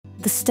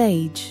The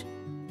Stage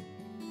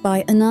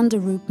by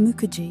Anandaroop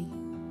Mukherjee.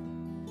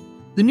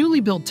 The newly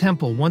built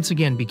temple once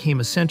again became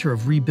a center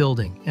of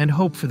rebuilding and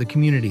hope for the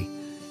community.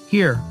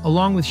 Here,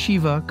 along with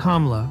Shiva,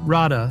 Kamla,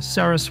 Radha,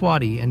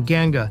 Saraswati, and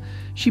Ganga,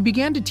 she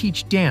began to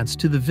teach dance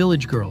to the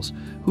village girls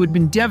who had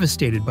been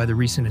devastated by the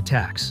recent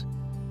attacks.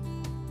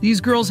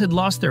 These girls had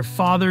lost their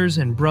fathers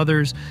and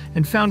brothers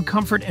and found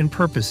comfort and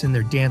purpose in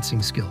their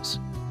dancing skills.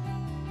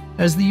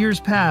 As the years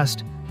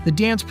passed, the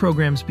dance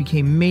programs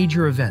became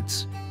major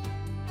events.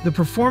 The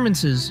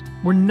performances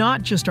were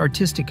not just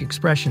artistic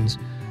expressions,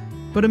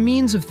 but a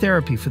means of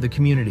therapy for the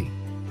community.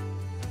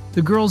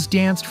 The girls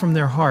danced from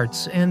their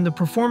hearts, and the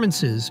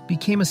performances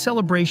became a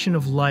celebration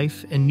of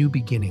life and new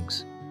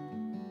beginnings.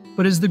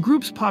 But as the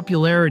group's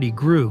popularity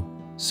grew,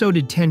 so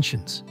did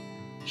tensions.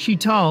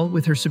 Sheetal,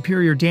 with her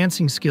superior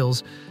dancing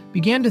skills,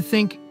 began to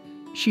think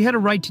she had a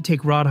right to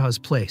take Radha's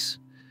place.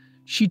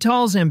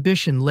 Sheetal's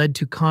ambition led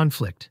to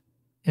conflict,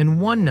 and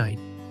one night,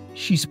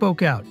 she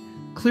spoke out,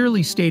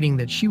 clearly stating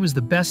that she was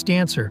the best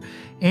dancer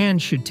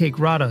and should take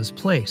Radha's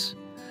place.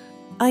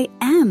 I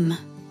am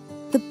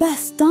the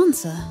best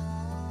dancer.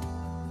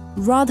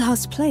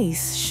 Radha's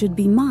place should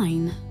be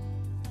mine.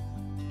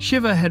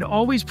 Shiva had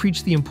always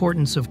preached the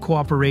importance of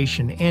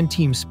cooperation and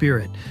team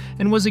spirit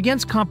and was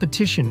against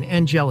competition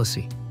and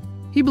jealousy.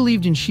 He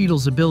believed in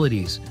Sheetal's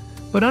abilities,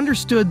 but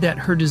understood that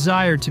her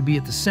desire to be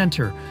at the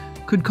center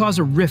could cause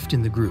a rift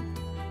in the group.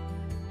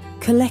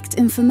 Collect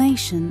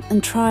information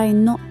and try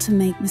not to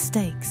make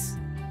mistakes.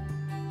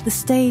 The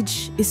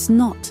stage is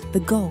not the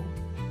goal.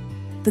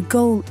 The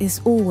goal is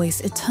always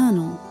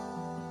eternal.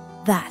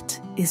 That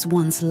is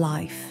one's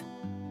life.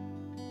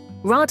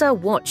 Radha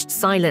watched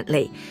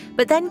silently,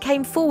 but then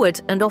came forward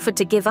and offered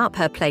to give up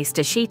her place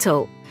to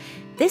Sheetal.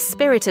 This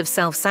spirit of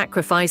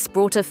self-sacrifice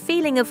brought a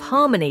feeling of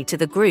harmony to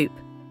the group.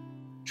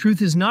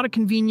 Truth is not a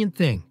convenient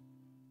thing.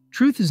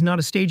 Truth is not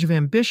a stage of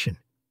ambition.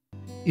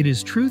 It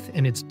is truth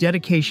and its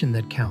dedication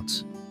that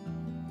counts.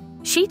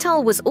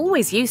 Sheetal was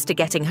always used to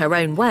getting her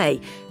own way,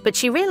 but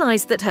she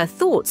realized that her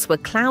thoughts were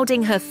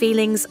clouding her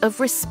feelings of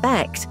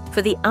respect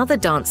for the other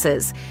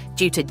dancers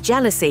due to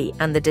jealousy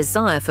and the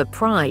desire for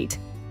pride.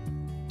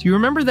 Do you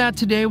remember that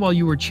today while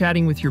you were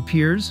chatting with your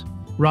peers?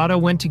 Radha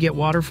went to get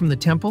water from the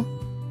temple?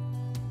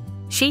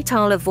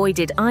 Sheetal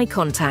avoided eye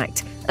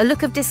contact, a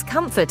look of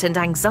discomfort and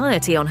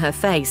anxiety on her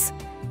face.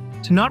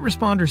 To not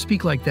respond or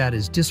speak like that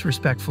is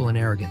disrespectful and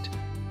arrogant.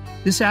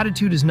 This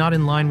attitude is not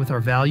in line with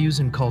our values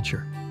and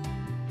culture.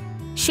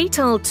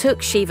 Sheetal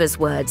took Shiva's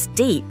words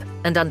deep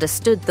and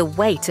understood the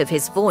weight of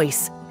his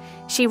voice.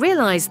 She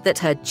realized that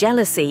her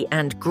jealousy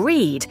and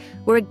greed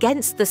were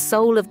against the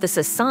soul of the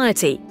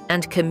society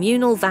and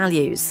communal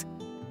values.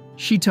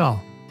 Sheetal,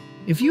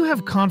 if you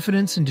have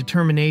confidence and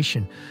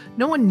determination,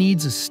 no one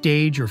needs a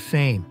stage or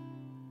fame.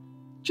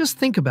 Just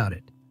think about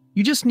it.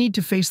 You just need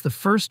to face the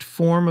first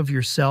form of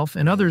yourself,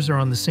 and others are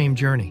on the same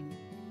journey.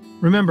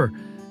 Remember,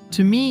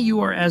 to me,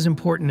 you are as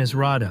important as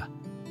Radha.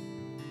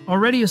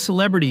 Already a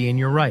celebrity in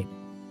your right.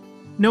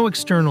 No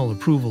external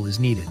approval is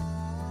needed.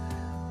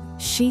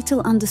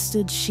 Sheetal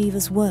understood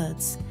Shiva's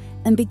words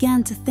and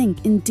began to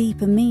think in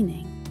deeper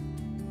meaning.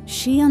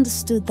 She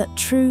understood that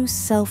true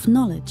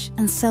self-knowledge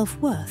and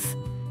self-worth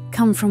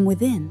come from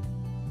within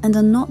and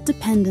are not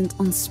dependent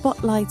on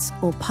spotlights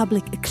or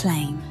public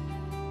acclaim.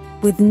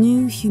 With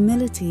new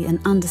humility and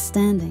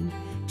understanding,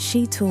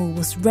 Sheetal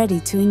was ready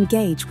to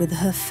engage with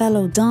her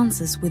fellow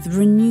dancers with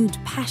renewed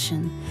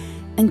passion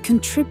and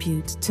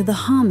contribute to the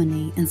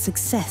harmony and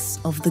success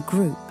of the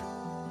group.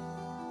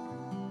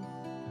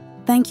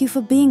 Thank you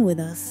for being with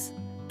us.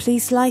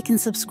 Please like and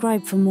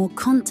subscribe for more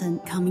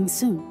content coming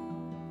soon.